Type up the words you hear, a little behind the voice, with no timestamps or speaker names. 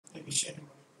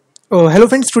Hello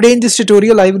friends, today in this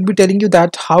tutorial I will be telling you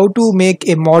that how to make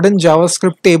a modern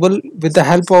JavaScript table with the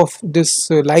help of this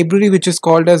library which is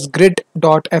called as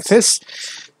Grid.js.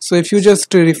 So if you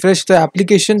just refresh the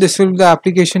application, this will be the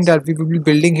application that we will be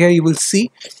building here. You will see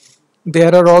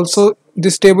there are also,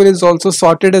 this table is also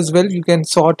sorted as well. You can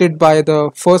sort it by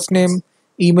the first name,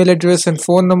 email address and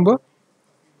phone number,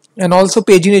 and also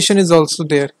pagination is also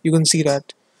there. You can see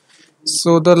that.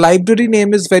 So the library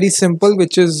name is very simple,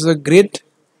 which is Grid.js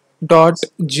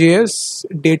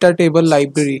data table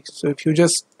library. So if you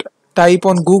just type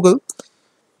on Google,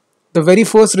 the very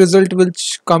first result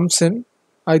which comes in,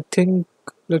 I think,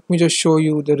 let me just show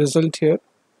you the result here.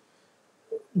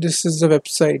 This is the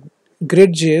website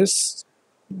Grid.js-io.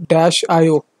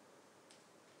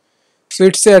 So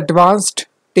it's an advanced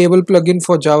table plugin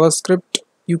for JavaScript.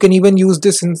 You can even use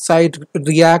this inside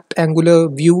React, Angular,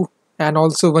 Vue, and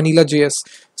also Vanilla.js.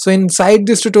 So inside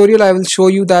this tutorial I will show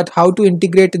you that how to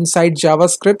integrate inside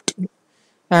JavaScript,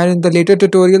 and in the later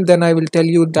tutorial then I will tell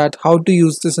you that how to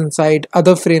use this inside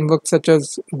other frameworks such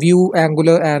as Vue,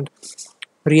 Angular and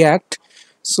React.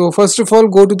 So first of all,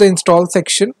 go to the install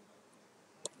section,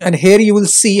 and here you will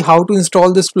see how to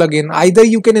install this plugin. Either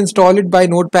you can install it by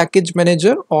Node Package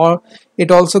Manager, or it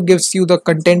also gives you the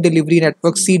Content Delivery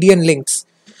Network CDN links.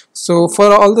 So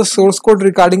for all the source code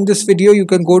regarding this video, you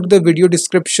can go to the video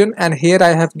description, and here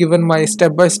I have given my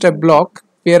step-by-step block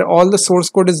where all the source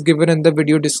code is given in the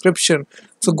video description.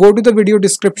 So go to the video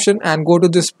description and go to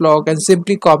this blog and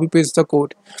simply copy paste the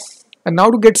code. And now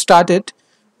to get started,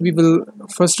 we will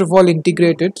first of all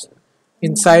integrate it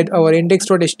inside our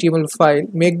index.html file.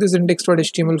 Make this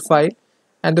index.html file,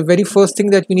 and the very first thing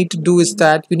that we need to do is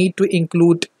that we need to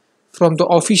include from the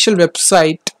official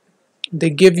website. They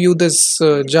give you this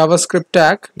JavaScript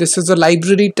tag. This is a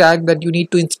library tag that you need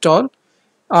to install.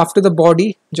 After the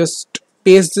body, just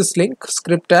paste this link,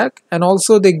 script tag, and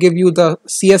also they give you the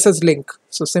CSS link.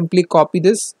 So simply copy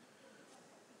this,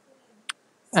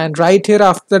 and right here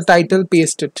after the title,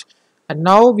 paste it. And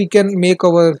now we can make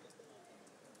our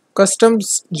custom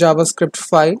JavaScript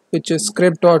file, which is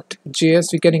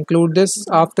script.js. We can include this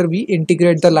after we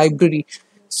integrate the library.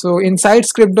 So inside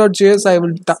script.js, I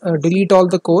will delete all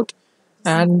the code.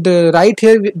 And right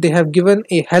here they have given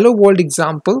a hello world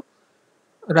example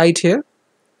right here.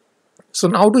 So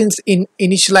now to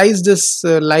initialize this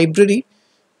library,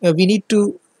 we need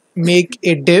to make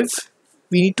a div.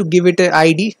 We need to give it an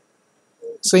ID.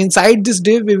 So inside this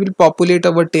div we will populate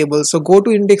our table. So go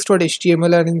to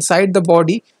index.html, and inside the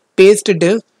body paste a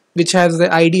div which has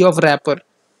the ID of wrapper.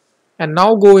 And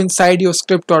now go inside your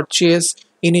script.js,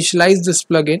 initialize this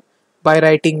plugin by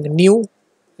writing new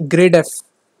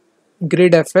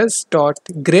gridfs.grid,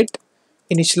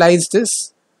 initialize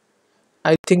this.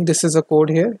 I think this is a code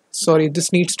here. Sorry,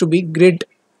 this needs to be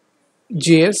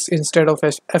grid.js instead of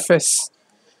fs.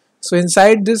 So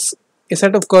inside this, a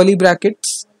set of curly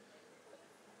brackets.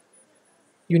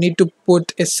 You need to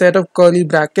put a set of curly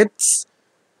brackets,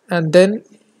 and then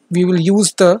we will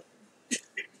use the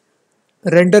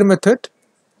render method,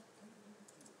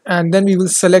 and then we will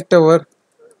select our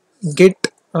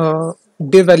get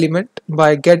div element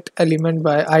by get element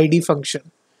by id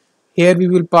function. Here we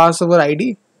will pass our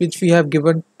id which we have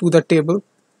given to the table,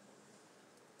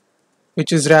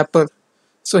 which is wrapper.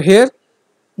 So here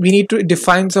we need to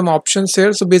define some options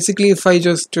here. So basically if I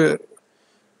just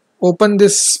open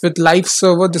this with live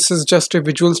server, this is just a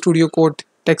Visual Studio Code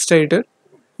text editor,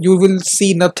 you will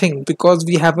see nothing because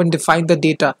we haven't defined the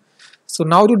data. So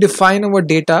now to define our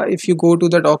data, if you go to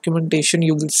the documentation,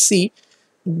 you will see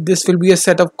this will be a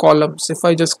set of columns. If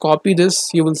I just copy this,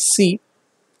 you will see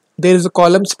there is a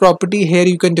columns property. Here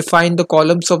you can define the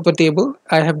columns of the table.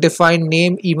 I have defined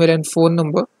name, email and phone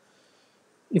number.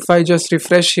 If I just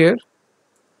refresh here,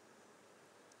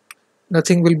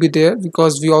 nothing will be there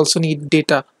because we also need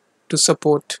data to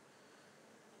support.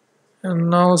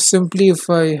 And now simply if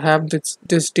I have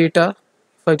this data,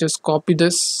 if I just copy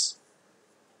this,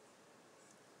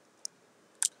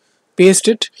 paste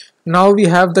it, now we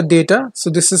have the data.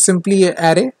 So this is simply an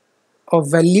array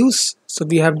of values. So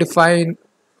we have defined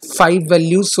 5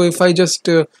 values. So if I just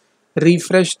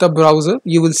refresh the browser,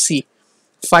 you will see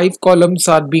 5 columns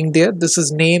are being there. This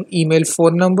is name, email,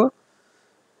 phone number.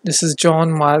 This is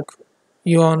John, Mark,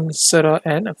 Yon, Sarah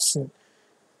and Afsin.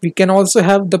 We can also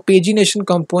have the pagination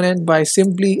component by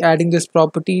simply adding this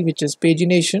property, which is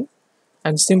pagination,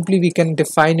 and simply we can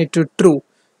define it to true.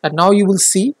 And now you will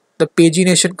see the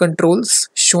pagination controls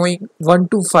showing 1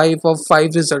 to 5 of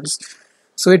 5 results.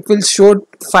 So it will show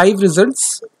 5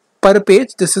 results per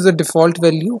page. This is a default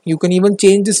value. You can even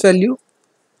change this value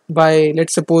by,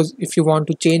 let's suppose if you want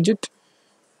to change it,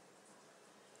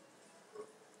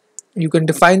 You can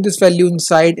define this value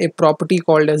inside a property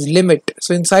called as limit.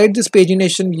 So inside this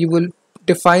pagination, you will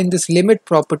define this limit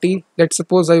property. Let's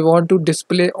suppose I want to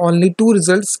display only 2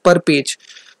 results per page.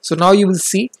 So now you will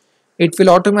see it will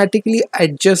automatically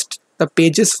adjust the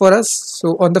pages for us.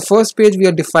 So on the first page we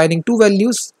are defining 2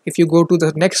 values. If you go to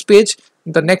the next page,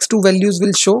 the next 2 values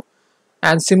will show,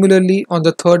 and similarly on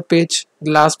the third page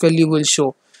the last value will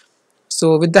show.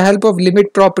 So with the help of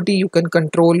limit property, you can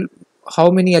control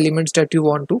how many elements that you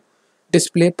want to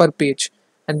display per page.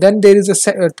 And then there is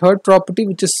a third property,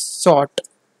 which is sort.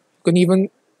 You can even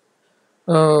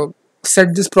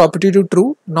set this property to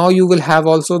true. Now you will have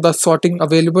also the sorting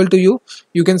available to you.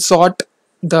 You can sort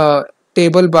the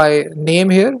table by name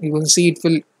here. You will see it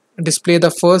will display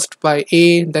the first by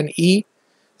A, then E.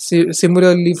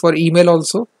 Similarly for email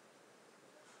also,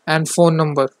 and phone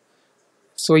number.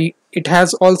 So it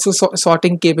has also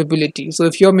sorting capability. So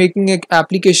if you're making an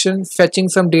application fetching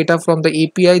some data from the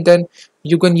API, then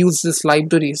you can use this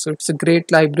library. So it's a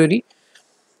great library.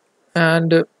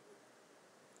 And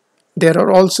there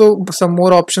are also some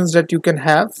more options that you can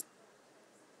have.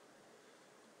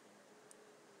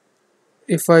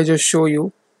 If I just show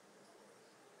you,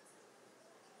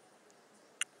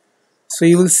 so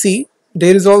you will see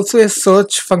there is also a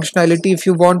search functionality. If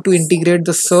you want to integrate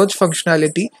the search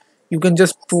functionality, you can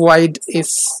just provide a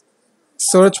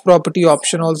search property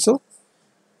option also,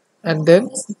 and then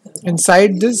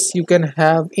inside this you can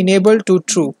have enable to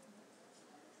true.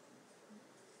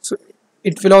 So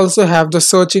it will also have the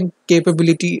searching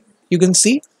capability. You can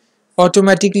see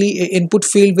automatically an input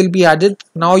field will be added.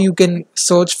 Now you can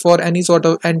search for any sort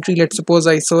of entry. Let's suppose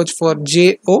I search for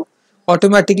JO.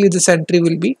 Automatically this entry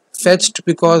will be fetched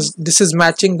because this is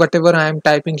matching whatever I am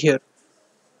typing here.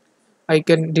 I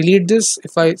can delete this.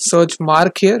 If I search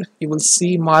Mark here, you will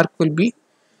see Mark will be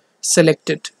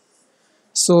selected.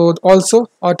 So also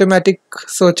automatic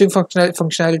searching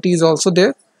functionality is also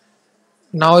there.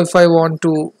 Now if I want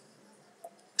to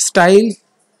style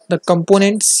the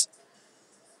components,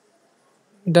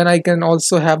 then I can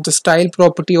also have the style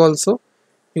property also.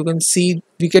 You can see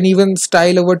we can even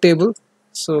style our table.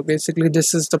 So basically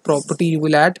this is the property you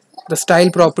will add, the style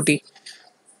property.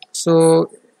 So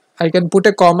I can put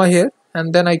a comma here,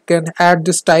 and then I can add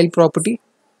the style property.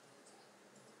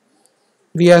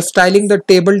 We are styling the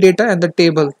table data and the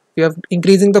table. We are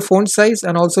increasing the font size,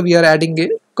 and also we are adding a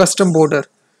custom border.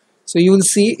 So you will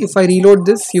see if I reload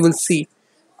this, you will see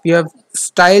we have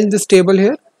styled this table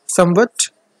here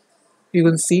somewhat. You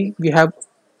will see we have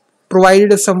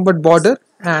provided a somewhat border,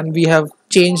 and we have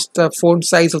changed the font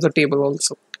size of the table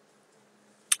also.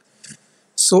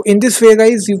 So in this way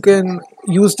guys, you can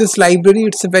use this library.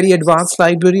 It's a very advanced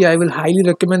library. I will highly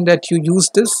recommend that you use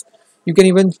this. You can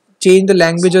even change the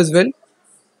language as well,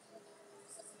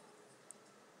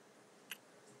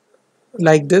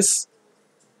 like this.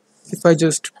 If I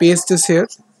just paste this here,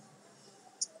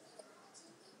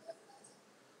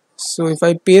 so if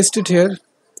I paste it here,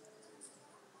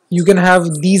 you can have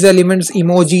these elements,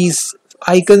 emojis,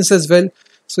 icons as well.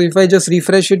 So if I just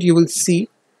refresh it, you will see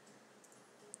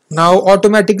now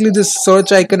automatically this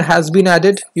search icon has been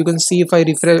added. You can see if I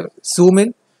refresh, zoom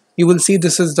in, you will see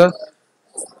this is the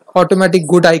automatic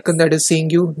good icon that is seeing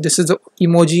you. This is the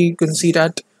emoji. You can see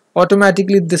that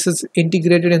automatically this is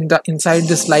integrated in the inside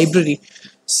this library.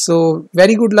 So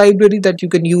very good library that you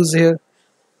can use here.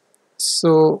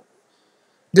 So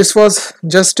this was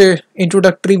just a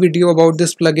introductory video about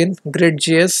this plugin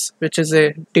Grid.js, which is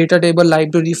a data table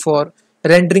library for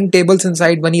rendering tables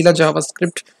inside vanilla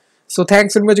JavaScript. So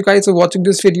thanks very much guys for watching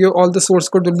this video. All the source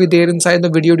code will be there inside the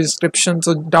video description.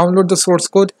 So download the source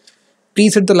code.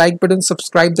 Please hit the like button,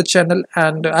 subscribe the channel,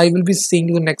 and I will be seeing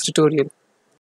you in the next tutorial.